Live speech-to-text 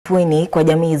afueni kwa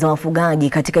jamii za wafugaji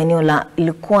katika eneo la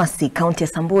Lkwasi, Kaunti ya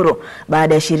Samburu,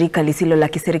 baada ya shirika lisilo la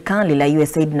kiserikali la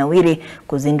Usaid Nawiri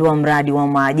kuzindua mradi wa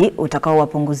maji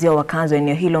utakaowapunguzia wakazi wa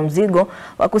eneo hilo mzigo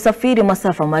wa kusafiri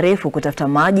masafa marefu kutafuta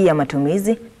maji ya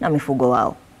matumizi na mifugo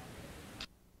wao.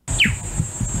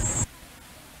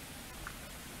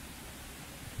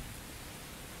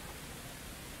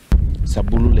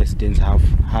 Samburu residents have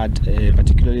had,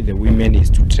 particularly the women,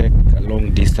 is to trek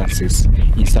long distances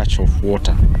in search of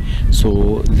water.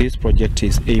 So this project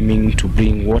is aiming to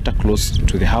bring water close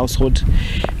to the household,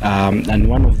 and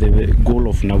one of the goal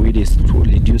of Nawiri is to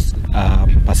reduce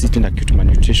persistent acute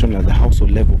malnutrition at the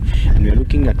household level. And we are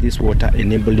looking at this water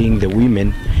enabling the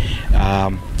women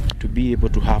to be able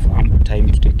to have ample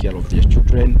time to take care of their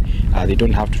children. They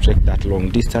don't have to trek that long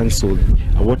distance. So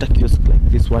a water kiosk like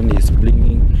this one is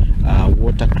bringing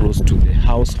water close to the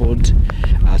household,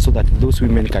 so that those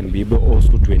women can be able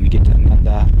also to engage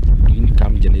another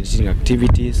income generating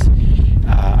activities,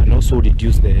 and also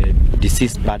reduce the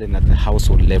disease burden at the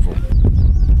household level.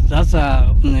 Sasa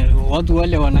watu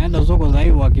wale wanaenda soko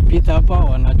zaidi wakipita hapa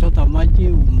wanachota maji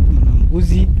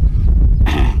mbuzi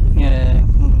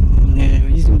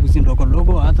hizi mbuzi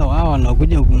ndogo hata wao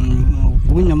wanakuja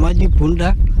kunywa maji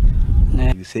punda.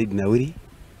 Usaid Nawiri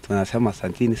tunasema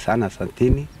asanteni sana,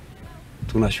 asanteni.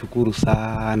 Tunashukuru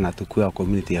sana tukiwa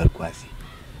community ya Lkwasi.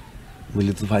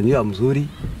 Mlitufanyia mzuri.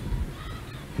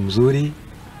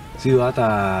 Sio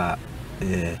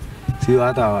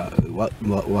hata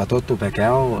watoto peke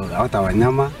yao, hata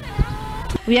wanyama.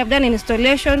 We have done an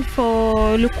installation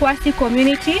for Lkwasi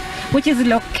community, which is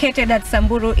located at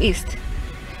Samburu East.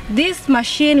 This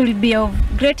machine will be of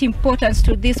great importance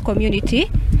to this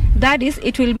community. That is,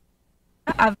 it will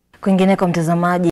Kwingine kwa mtazamaji